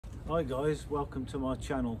Hi guys, welcome to my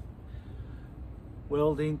channel.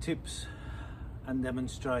 Welding tips and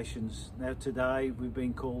demonstrations. Now today we've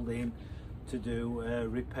been called in to do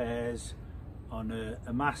repairs on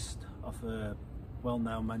a mast of a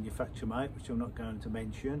well-known manufacturer, mate, which I'm not going to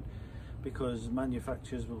mention because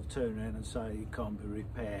manufacturers will turn around and say it can't be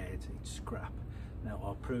repaired, it's scrap. Now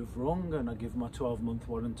I'll prove wrong and I give my 12-month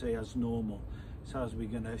warranty as normal. So as we're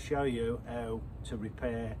going to show you how to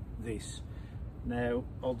repair this. Now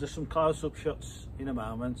I'll do some close-up shots in a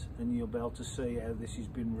moment and you'll be able to see how this has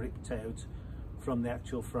been ripped out from the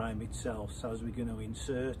actual frame itself. So as we're going to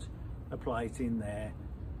insert a plate in there,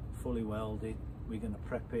 fully welded, we're going to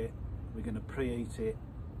prep it, we're going to preheat it,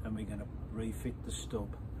 and we're going to refit the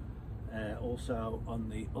stub. Also on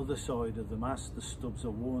the other side of the mast, the stubs are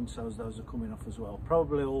worn, so as those are coming off as well.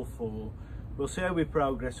 Probably all four. We'll see how we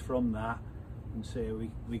progress from that and see how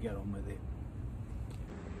we get on with it.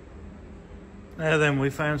 Now then, we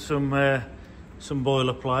found some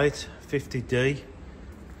boilerplate, 50D.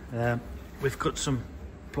 We've cut some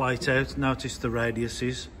plate out, notice the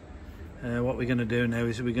radiuses. What we're going to do now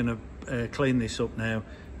is we're going to clean this up now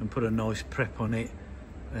and put a nice prep on it,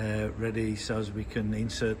 ready so as we can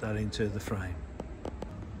insert that into the frame.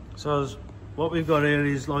 So what we've got here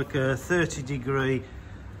is like a 30-degree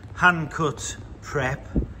hand cut prep,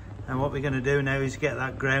 and what we're going to do now is get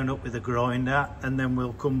that ground up with a grinder, and then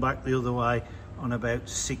we'll come back the other way on about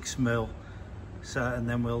 6 mil. So, and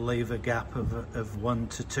then we'll leave a gap of 1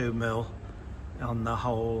 to 2 mil on the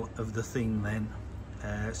whole of the thing then.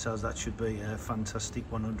 So that should be a fantastic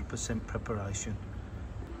 100% preparation.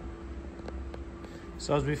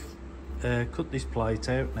 So as we've cut this plate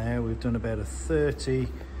out now, we've done about a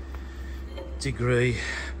 30-degree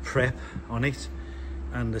prep on it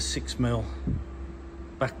and a 6 mil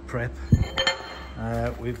back prep.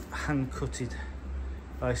 We've hand cutted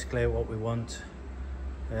basically what we want,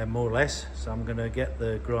 more or less. So I'm going to get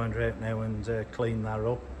the grinder out now and clean that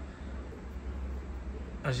up.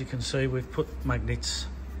 As you can see, we've put magnets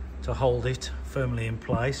to hold it firmly in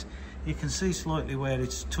place. You can see slightly where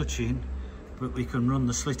it's touching, but we can run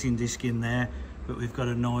the slitting disc in there, but we've got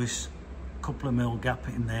a nice couple of mil gap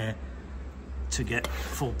in there to get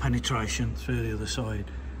full penetration through the other side,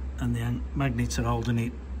 and the magnets are holding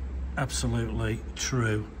it absolutely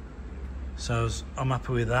true. So I'm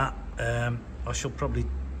happy with that. I shall probably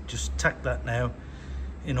just tack that now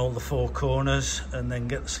in all the 4 corners and then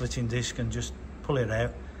get the slitting disc and just pull it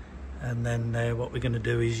out. And then what we're going to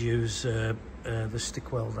do is use the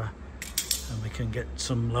stick welder, and we can get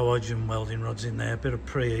some low oxygen welding rods in there, a bit of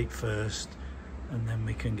preheat first, and then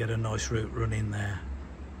we can get a nice route run in there.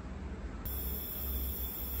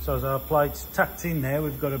 So as our plate's tacked in there,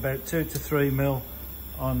 we've got about 2 to 3 mil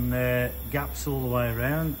on gaps all the way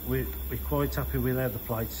around. We're quite happy with how the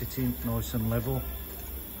plate's sitting, nice and level.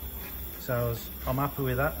 So I'm happy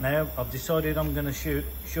with that now. I've decided I'm going to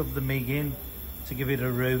shove the MIG in to give it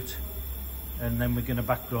a route, and then we're going to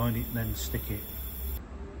back grind it and then stick it.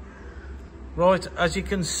 Right, as you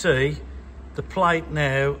can see, the plate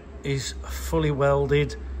now is fully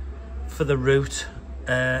welded for the route,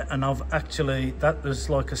 and I've actually, that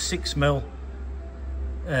was like a 6 mil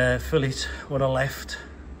fillet what I left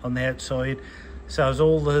on the outside. So as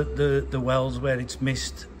all the welds where it's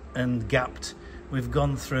missed and gapped, we've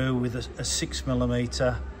gone through with a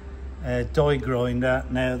 6mm die grinder.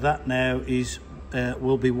 Now that is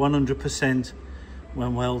will be 100%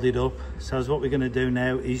 when welded up. So as what we're going to do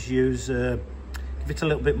now is use give it a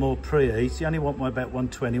little bit more preheat. You only want about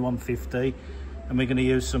 120, 150, and we're going to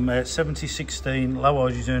use some 7016 low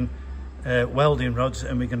oxygen welding rods,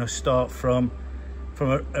 and we're going to start from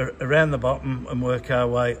around the bottom and work our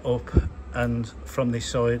way up and from this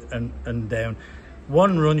side and down.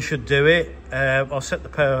 One run should do it. I'll set the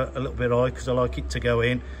power a little bit high because I like it to go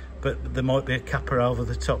in, but there might be a capper over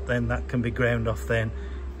the top then that can be ground off then,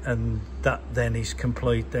 and that then is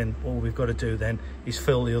complete. Then all we've got to do then is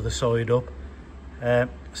fill the other side up.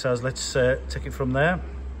 So let's take it from there.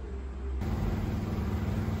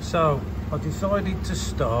 So I decided to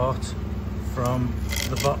start from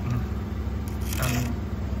the bottom and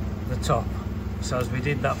the top. So as we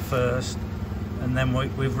did that first, and then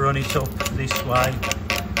we've run it up this way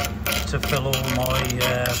to fill all my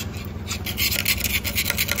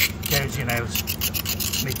gouging out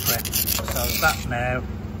mid-prep. So that now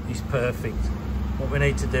is perfect. What we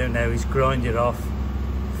need to do now is grind it off,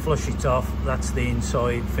 flush it off. That's the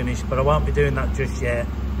inside finished, but I won't be doing that just yet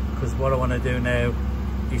because what I want to do now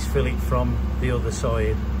is fill it from the other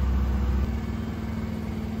side.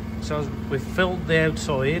 So we've filled the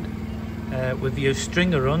outside, we've used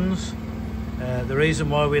stringer runs. The reason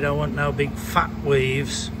why we don't want no big fat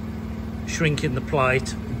weaves shrinking the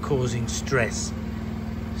plate and causing stress.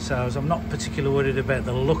 So as I'm not particularly worried about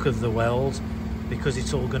the look of the weld, because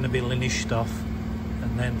it's all going to be linished off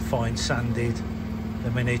and then fine sanded,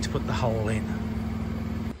 then we need to put the hole in.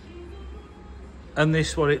 And this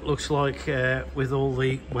is what it looks like with all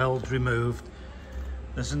the weld removed.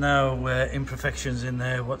 There's no imperfections in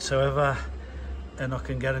there whatsoever, and I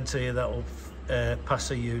can guarantee you that will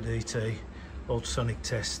pass a UDT, ultrasonic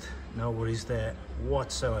test. No worries there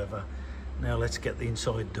whatsoever. Now let's get the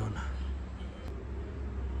inside done.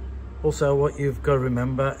 Also, what you've got to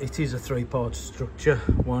remember, it is a 3-part structure.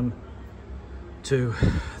 1, 2,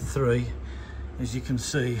 3. As you can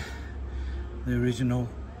see, the original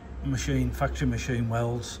factory machine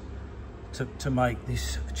welds to make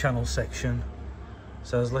this channel section.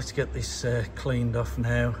 So let's get this cleaned off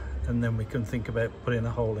now, and then we can think about putting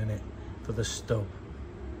a hole in it for the stub.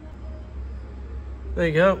 There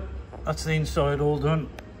you go, that's the inside all done,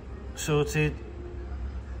 sorted,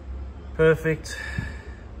 perfect.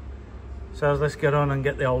 So let's get on and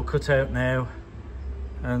get the hole cut out now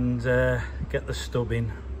and get the stub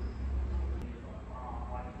in.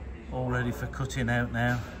 All ready for cutting out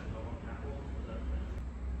now.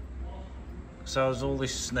 So as all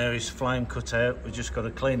this now is flame cut out, we just got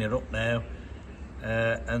to clean it up now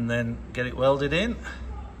and then get it welded in.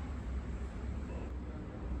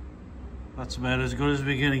 That's about as good as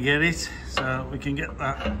we're going to get it, so we can get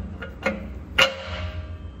that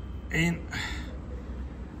in.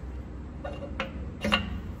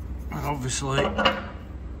 And obviously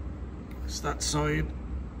it's that side.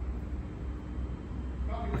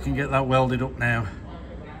 We can get that welded up now.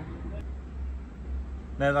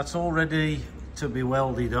 Now that's all ready to be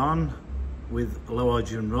welded on with low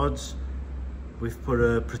hydrogen rods. We've put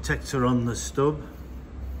a protector on the stub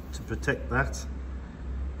to protect that.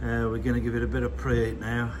 We're going to give it a bit of preheat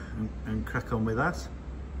now and crack on with that.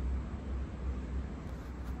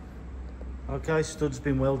 Okay, stud's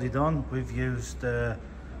been welded on. We've used 2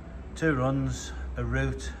 runs, a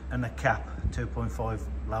root and a cap, 2.5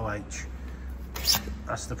 low H.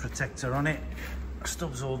 That's the protector on it.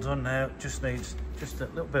 Stub's all done now, just needs just a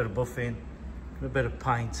little bit of buffing, a bit of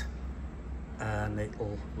paint, and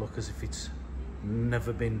it'll look as if it's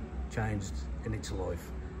never been changed in its life.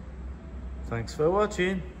 Thanks for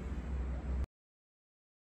watching.